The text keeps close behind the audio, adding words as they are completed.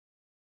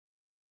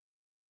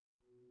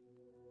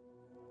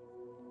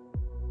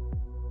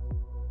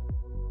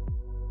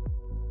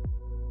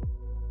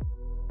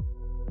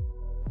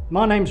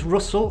My name's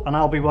Russell and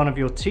I'll be one of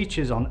your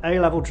teachers on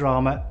A-Level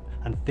Drama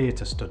and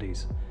Theatre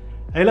Studies.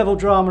 A-Level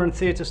Drama and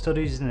Theatre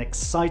Studies is an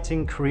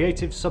exciting,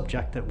 creative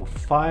subject that will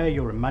fire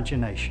your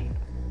imagination.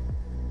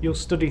 You'll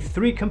study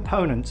 3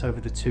 components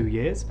over the 2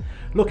 years,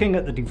 looking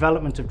at the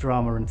development of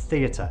drama and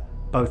theatre,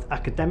 both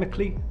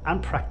academically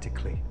and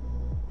practically.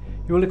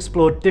 You will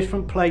explore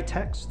different play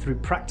texts through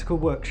practical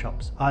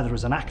workshops, either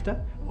as an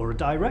actor or a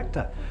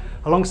director.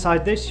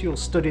 Alongside this, you'll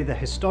study the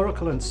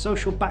historical and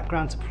social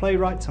background to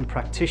playwrights and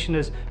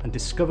practitioners and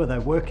discover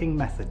their working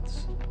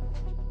methods.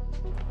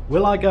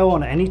 Will I go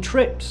on any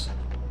trips?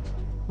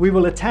 We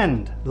will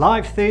attend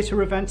live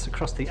theatre events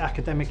across the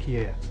academic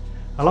year.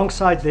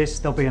 Alongside this,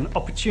 there'll be an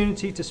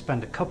opportunity to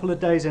spend a couple of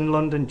days in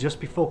London just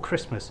before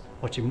Christmas,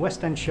 watching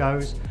West End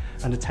shows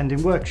and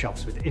attending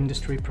workshops with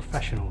industry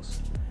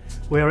professionals.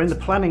 We are in the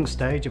planning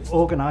stage of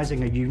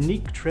organising a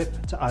unique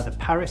trip to either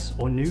Paris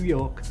or New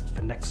York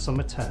for next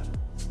summer term.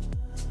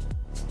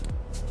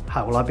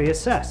 How will I be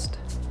assessed?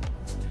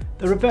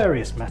 There are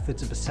various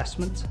methods of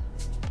assessment.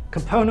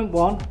 Component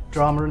 1,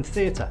 Drama and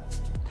Theatre.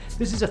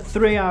 This is a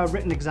 3-hour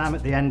written exam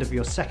at the end of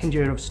your second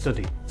year of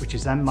study, which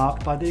is then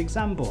marked by the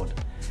exam board.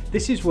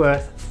 This is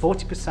worth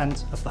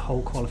 40% of the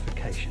whole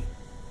qualification.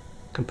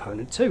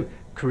 Component 2,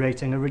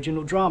 Creating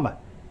Original Drama.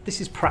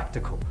 This is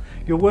practical.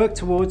 You'll work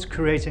towards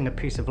creating a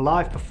piece of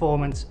live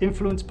performance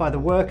influenced by the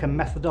work and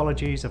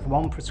methodologies of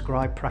one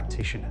prescribed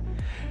practitioner.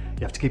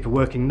 You have to keep a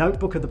working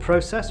notebook of the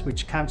process,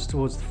 which counts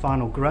towards the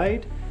final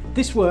grade.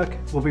 This work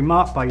will be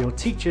marked by your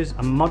teachers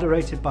and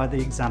moderated by the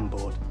exam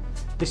board.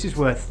 This is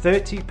worth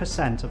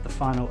 30% of the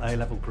final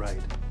A-level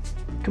grade.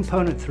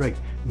 Component 3,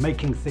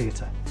 Making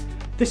Theatre.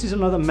 This is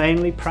another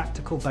mainly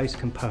practical-based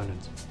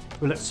component.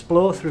 We'll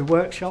explore through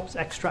workshops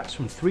extracts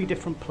from 3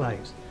 different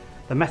plays.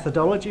 The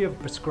methodology of a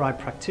prescribed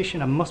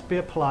practitioner must be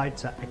applied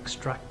to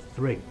extract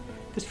 3.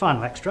 This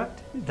final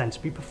extract is then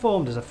to be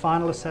performed as a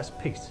final assessed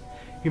piece.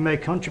 You may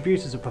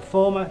contribute as a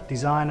performer,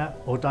 designer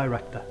or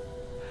director.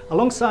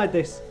 Alongside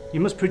this, you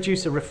must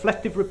produce a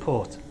reflective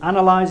report,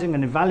 analysing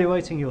and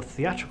evaluating your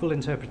theatrical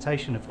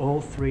interpretation of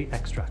all 3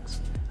 extracts.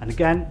 And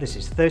again, this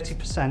is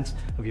 30%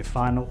 of your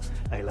final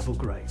A-level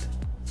grade.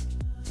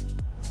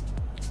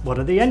 What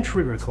are the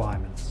entry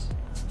requirements?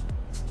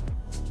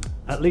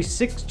 At least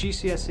 6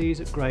 GCSEs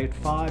at grade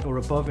 5 or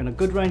above in a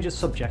good range of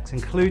subjects,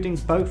 including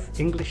both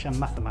English and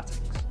mathematics.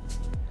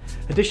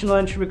 Additional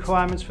entry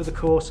requirements for the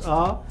course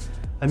are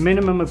a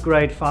minimum of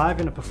grade 5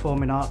 in a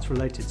performing arts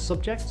related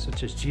subject,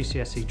 such as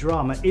GCSE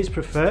drama, is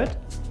preferred.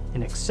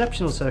 In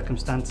exceptional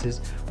circumstances,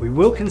 we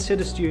will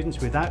consider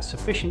students without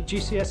sufficient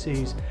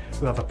GCSEs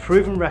who have a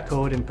proven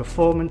record in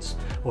performance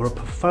or a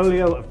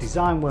portfolio of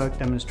design work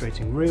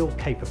demonstrating real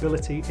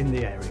capability in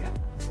the area.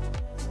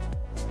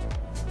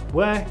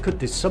 Where could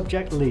this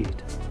subject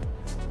lead?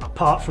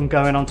 Apart from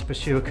going on to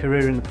pursue a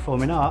career in the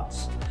performing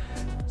arts,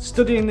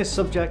 studying this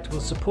subject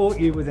will support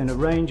you within a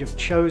range of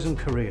chosen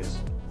careers.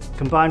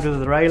 Combined with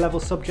other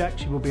A-level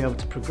subjects, you will be able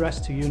to progress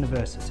to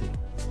university.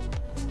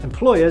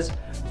 Employers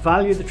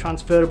value the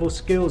transferable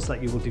skills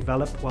that you will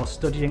develop while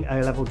studying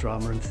A-level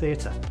drama and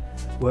theatre.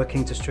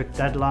 Working to strict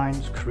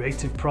deadlines,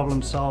 creative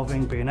problem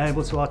solving, being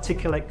able to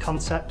articulate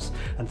concepts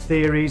and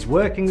theories,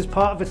 working as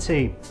part of a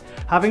team,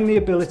 having the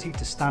ability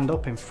to stand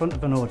up in front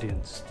of an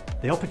audience.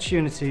 The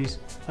opportunities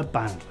are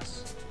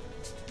boundless.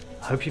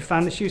 I hope you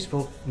found this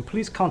useful and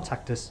please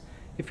contact us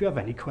if you have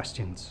any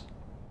questions.